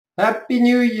Happy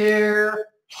New Year!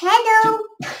 Hello!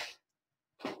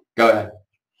 Go ahead.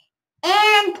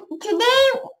 And today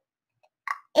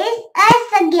is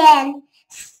us again.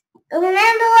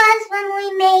 Remember us when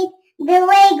we made the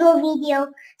Lego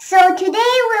video. So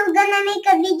today we're gonna make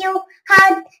a video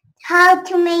how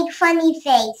to make funny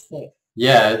faces.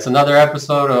 Yeah, it's another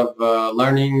episode of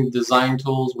learning design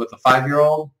tools with a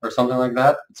 5-year-old or something like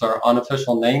that. It's our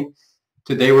unofficial name.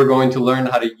 Today we're going to learn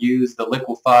how to use the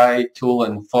Liquify tool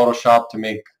in Photoshop to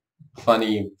make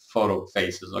funny photo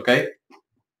faces, okay?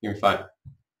 Give me 5.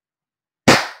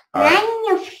 Not in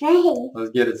your face.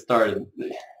 Let's get it started.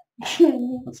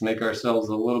 Let's make ourselves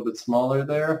a little bit smaller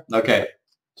there. Okay,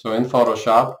 so in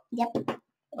Photoshop,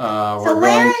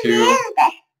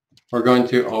 we're going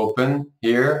to open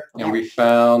here, and we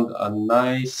found a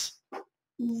nice,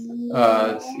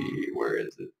 let's see, where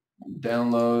is it?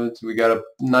 Downloads. We got a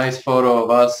nice photo of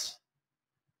us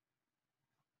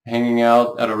hanging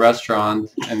out at a restaurant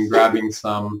and grabbing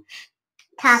some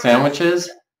sandwiches.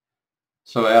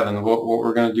 So Evan, what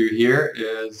we're going to do here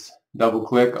is double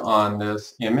click on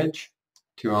this image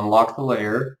to unlock the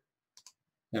layer.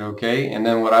 Okay, and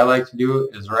then what I like to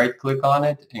do is right click on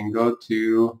it and go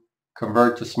to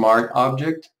convert to smart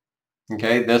object.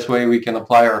 Okay, this way we can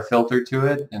apply our filter to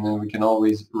it, and then we can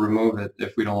always remove it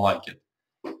if we don't like it.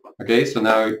 Okay, so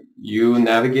now you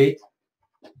navigate,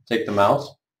 take the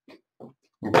mouse.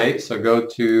 Okay, so go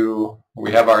to,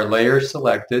 we have our layer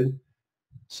selected.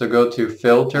 So go to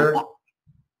filter,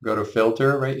 go to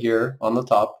filter right here on the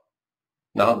top.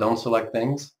 No, don't select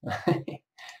things.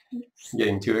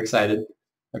 Getting too excited.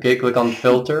 Okay, click on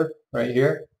filter right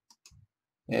here.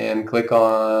 And click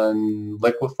on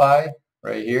Liquify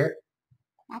right here.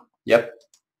 Yep.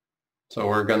 So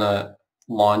we're gonna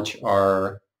launch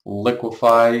our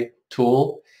Liquify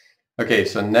tool. Okay,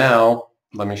 so now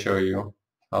let me show you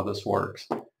how this works.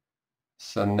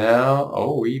 So now,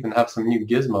 oh, we even have some new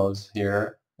gizmos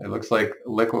here. It looks like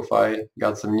Liquify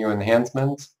got some new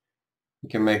enhancements. We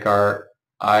can make our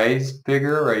eyes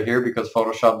bigger right here because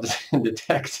Photoshop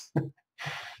detects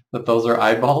that those are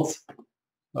eyeballs.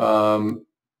 But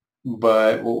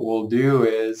what we'll do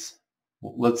is,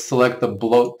 let's select the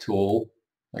bloat tool,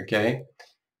 okay?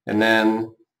 And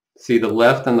then see the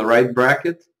left and the right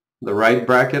bracket? The right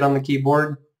bracket on the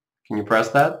keyboard, can you press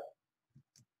that?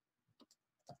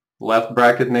 Left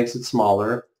bracket makes it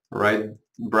smaller, right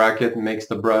bracket makes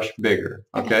the brush bigger,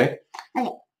 okay? Okay.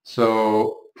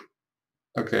 So,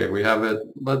 okay, we have it,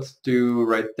 let's do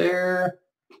right there.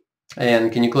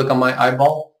 And can you click on my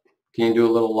eyeball? Can you do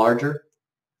a little larger?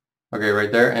 Okay,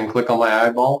 right there, and click on my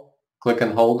eyeball. Click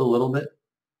and hold a little bit.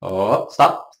 Oh,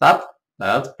 stop, stop.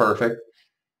 That's perfect.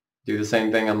 Do the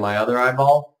same thing on my other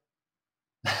eyeball.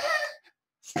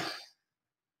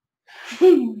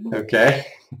 Okay.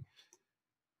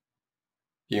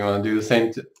 You want to do the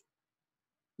same?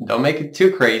 Don't make it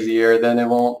too crazy, or then it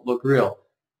won't look real.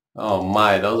 Oh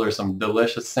my, those are some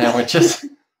delicious sandwiches.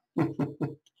 Okay,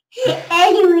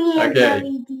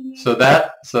 so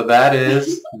that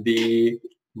is the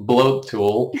bloat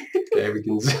tool. Okay, we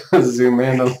can zoom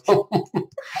in a little.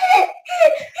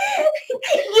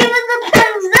 Give us a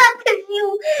thumbs up if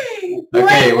you.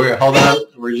 Okay, hold on.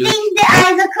 We're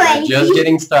just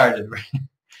getting started.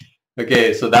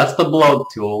 Okay, so that's the bloat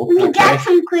tool. We got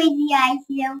some crazy eyes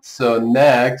here. So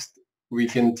next we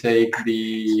can take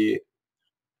the.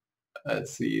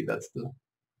 Let's see.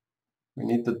 We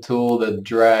need the tool that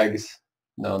drags.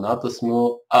 No, not the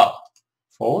smooth. Oh,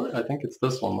 forward. I think it's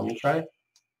this one. Let me try.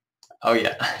 Oh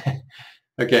yeah.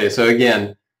 Okay, so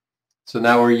again, so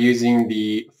now we're using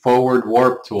the forward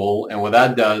warp tool, and what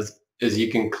that does is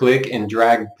you can click and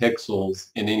drag pixels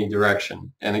in any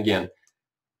direction. And again,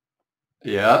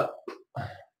 yeah.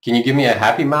 Can you give me a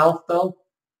happy mouth though?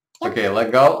 Okay,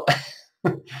 let go.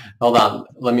 Hold on,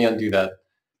 let me undo that.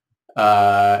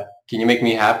 Can you make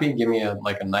me happy? Give me a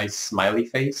nice smiley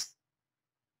face.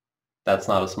 That's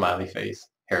not a smiley face.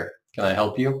 Here, can I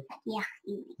help you? Yeah.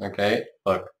 Okay,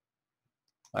 look.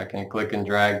 I can click and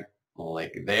drag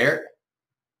like there,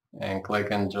 and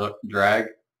click and drag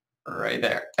right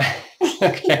there.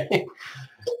 Okay.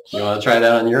 You want to try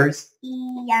that on yours?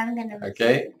 Yeah, I'm gonna.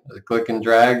 Okay. Click and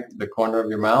drag the corner of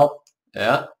your mouth.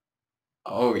 Yeah.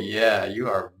 Oh yeah, you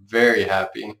are very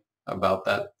happy about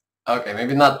that. Okay,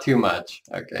 maybe not too much.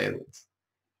 Okay.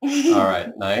 All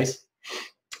right. Nice.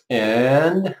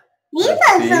 And these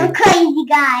are some crazy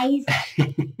guys.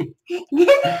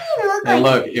 And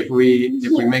look, if we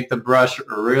make the brush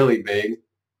really big,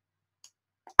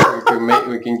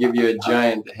 we can give you a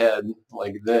giant head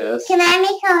like this. Can I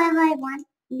make however I want?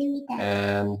 Do that.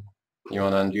 And you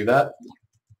want to undo that?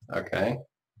 Okay.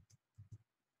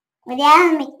 But yeah,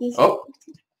 I'll make this. Oh,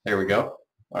 There we go.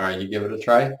 All right, you give it a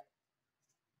try.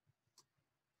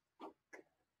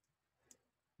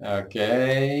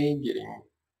 Okay, getting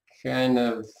kind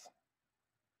of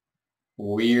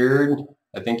weird.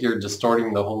 I think you're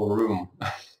distorting the whole room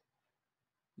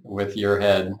with your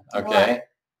head. Okay. What?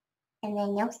 And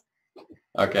then yours.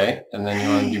 Okay, and then you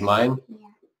want to do mine? Yeah.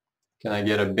 Can I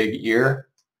get a big ear?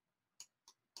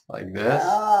 Like this?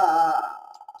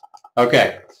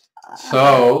 Okay,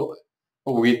 so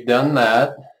we've done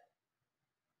that.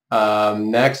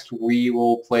 Next we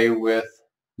will play with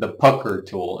the pucker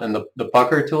tool. And the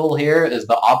pucker tool here is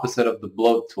the opposite of the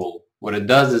bloat tool. What it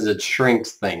does is it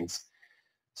shrinks things.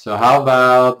 So how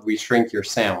about we shrink your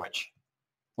sandwich?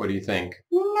 What do you think?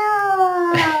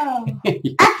 No. What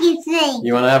do you think?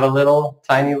 You want to have a little,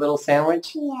 tiny little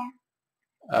sandwich? Yeah.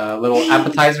 A little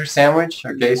appetizer sandwich?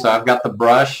 Okay, so I've got the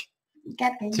brush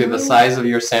to the size of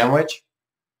your sandwich.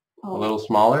 A little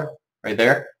smaller, right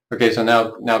there. Okay, so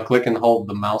now click and hold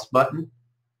the mouse button.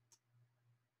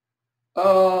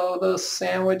 Oh, the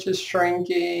sandwich is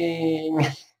shrinking.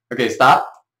 Okay,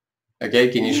 stop. Okay,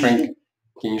 can you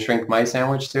shrink my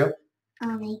sandwich too?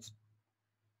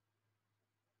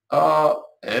 Oh,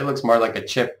 it looks more like a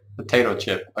chip, potato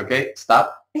chip. Okay,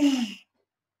 stop.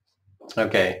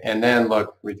 Okay, and then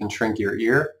look, we can shrink your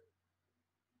ear.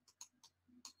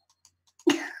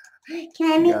 Can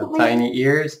I make got tiny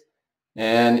ears.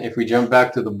 And if we jump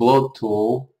back to the bloat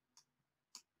tool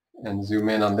and zoom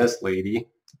in on this lady,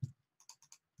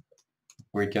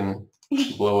 we can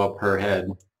blow up her head.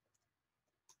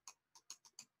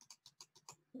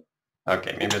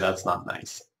 Okay, maybe that's not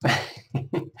nice.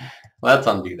 Let's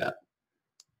undo that.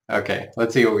 Okay,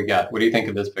 let's see what we got. What do you think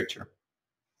of this picture?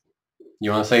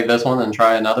 You want to save this one and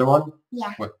try another one?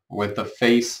 Yeah. With the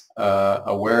face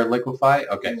aware liquify?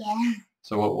 Okay. Yeah.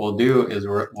 So what we'll do is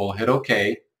we'll hit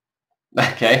OK.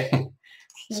 Okay.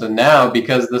 So now,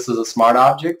 because this is a smart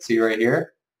object, see right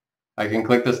here, I can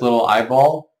click this little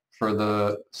eyeball for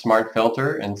the smart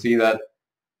filter and see that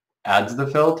adds the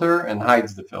filter and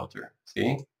hides the filter.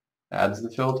 See? Adds the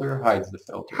filter, hides the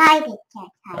filter. Hide it, Jack.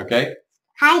 Hide Okay? it.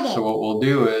 Hide it. So what we'll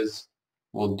do is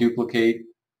we'll duplicate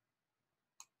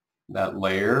that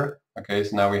layer. Okay,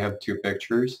 so now we have two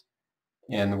pictures.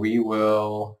 And we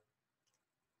will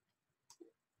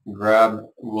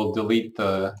we'll delete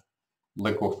the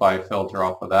liquify filter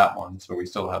off of that one. So we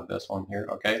still have this one here.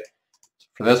 Okay? So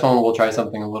for this one, we'll try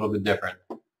something a little bit different.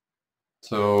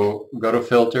 So go to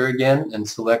filter again and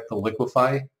select the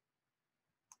liquify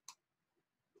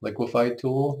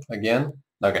tool again.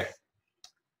 Okay.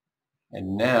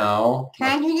 And now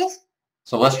can I do this?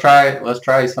 So let's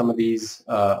try some of these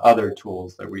other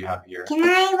tools that we have here. Can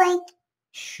I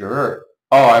Sure.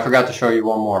 Oh, I forgot to show you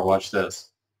one more. Watch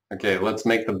this. Okay, let's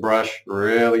make the brush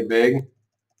really big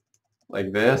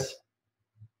like this.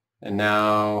 And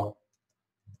now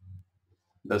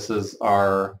this is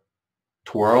our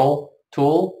twirl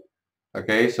tool.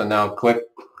 Okay, so now click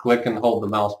and hold the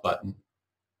mouse button.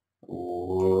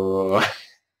 Whoa.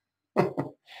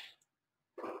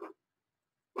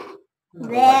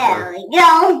 There we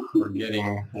go. We're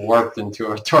getting warped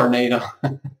into a tornado.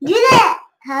 Do that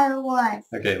how it was.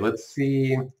 Okay, let's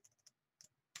see.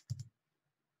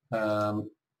 Let's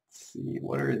see,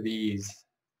 what are these?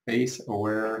 Face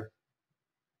aware.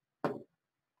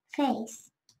 Face.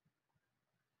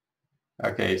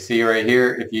 Okay, see right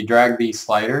here, if you drag these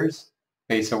sliders,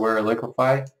 face aware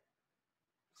liquify,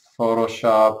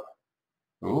 Photoshop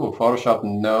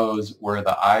knows where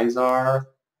the eyes are.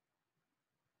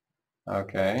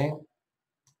 Okay,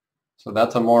 so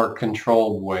that's a more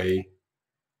controlled way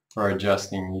for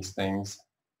adjusting these things.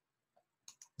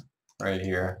 Right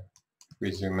here, if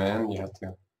we zoom in, you have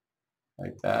to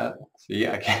like that. See,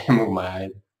 I can't move my eye.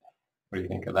 What do you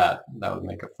think of that? That would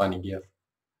make a funny GIF.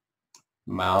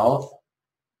 Mouth.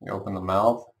 You open the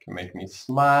mouth, can make me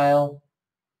smile,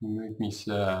 make me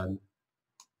sad.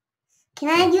 Can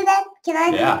I do that? Can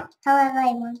I do Yeah. however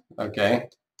I want? Okay.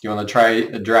 Do you want to try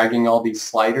dragging all these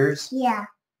sliders? Yeah.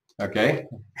 Okay.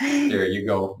 There you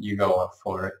go. You go up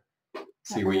for it.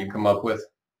 See what you come up with.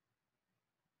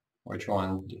 Which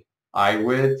one? Eye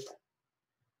width.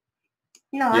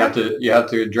 No. You have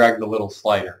to drag the little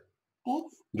slider.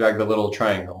 This? Drag the little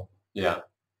triangle. Yeah.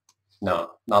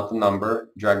 No, not the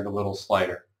number. Drag the little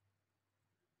slider.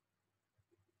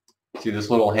 See this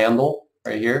little handle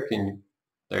right here?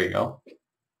 There you go.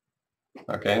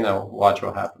 Okay, now watch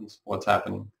what happens. What's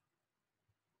happening?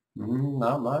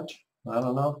 Not much. I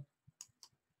don't know.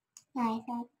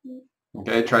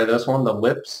 Okay, try this one, the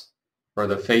lips or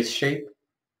the face shape.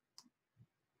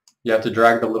 You have to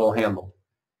drag the little handle.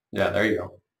 Yeah, there you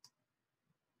go.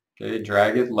 Okay,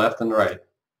 drag it left and right.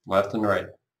 Left and right.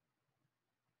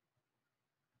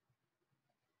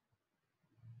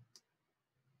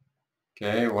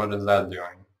 Okay, what is that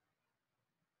doing?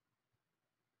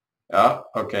 Oh,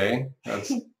 okay,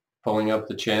 that's pulling up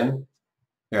the chin.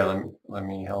 Here, let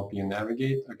me help you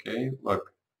navigate. Okay,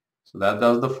 look. So that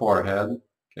does the forehead.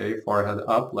 Okay, forehead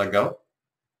up, let go.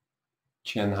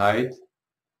 Chin height.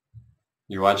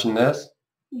 You watching this?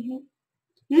 Mm-hmm.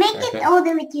 Make it all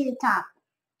the way to the top.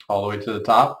 All the way to the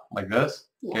top, like this?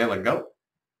 Yeah. Okay, let go.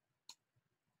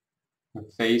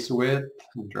 Face width,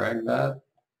 drag that.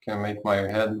 Can make my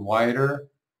head wider.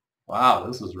 Wow,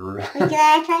 this is really,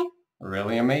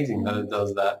 really amazing that it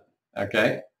does that.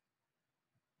 Okay.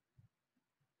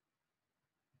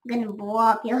 I'm gonna blow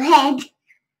up your head.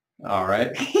 All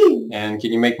right. And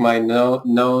can you make my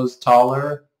nose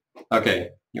taller?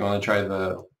 Okay. You want to try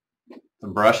the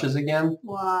brushes again?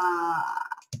 Wow.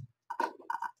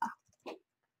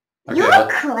 Okay, You're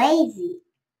crazy.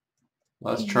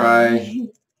 Let's try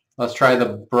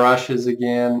the brushes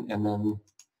again, and then.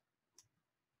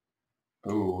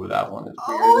 Ooh, that one is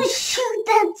weird. Oh shoot,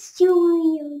 that's too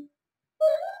weird.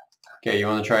 Okay, you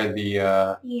want to try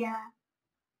the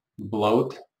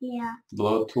bloat? Yeah.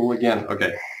 Bloat tool again.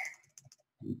 Okay.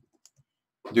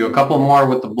 Do a couple more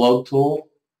with the bloat tool,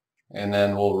 and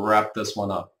then we'll wrap this one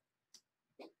up.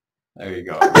 There you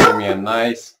go. Give me a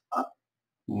nice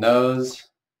nose.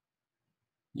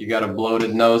 You got a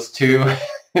bloated nose too,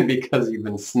 because you've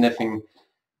been sniffing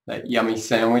that yummy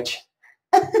sandwich.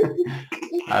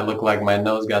 I look like my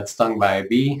nose got stung by a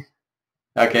bee.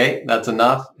 Okay, that's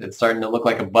enough. It's starting to look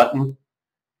like a button.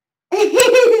 Am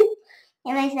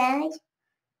I sandwich?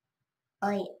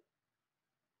 Oh yeah.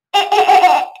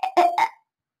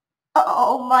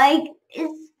 Oh my,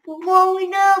 it's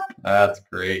blowing up. That's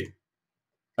great.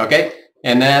 Okay,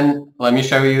 and then let me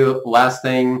show you last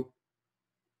thing.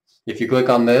 If you click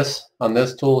on this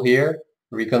tool here,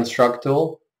 Reconstruct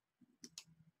Tool.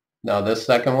 Now this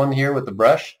second one here with the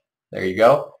brush, there you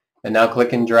go. And now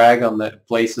click and drag on the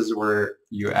places where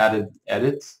you added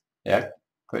edits. Yeah,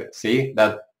 click. See,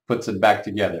 that puts it back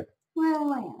together.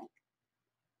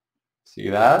 See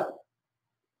that?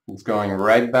 It's going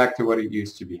right back to what it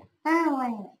used to be.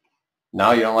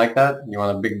 Now you don't like that? You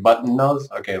want a big button nose?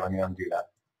 Okay, let me undo that.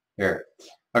 Here.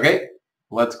 Okay,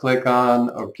 let's click on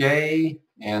OK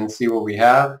and see what we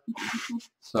have.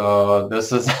 So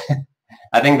this is,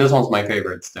 I think this one's my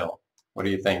favorite still. What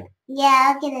do you think?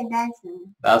 Yeah, I'll get it that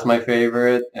one. That's my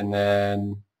favorite. And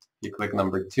then you click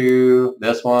number 2.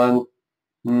 This one,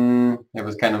 it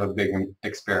was kind of a big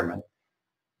experiment.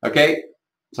 Okay,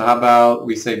 so how about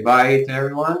we say bye to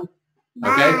everyone?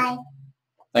 Bye. Okay.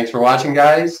 Thanks for watching,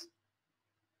 guys.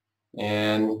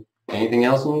 And anything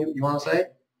else you want to say?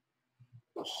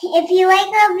 If you like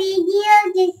our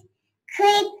video, just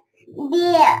click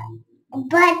the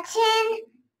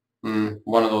button.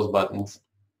 One of those buttons.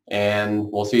 And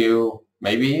we'll see you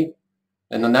maybe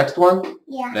in the next one.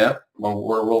 Yeah. Yeah,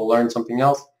 where we'll learn something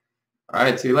else. All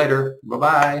right, see you later.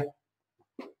 Bye-bye.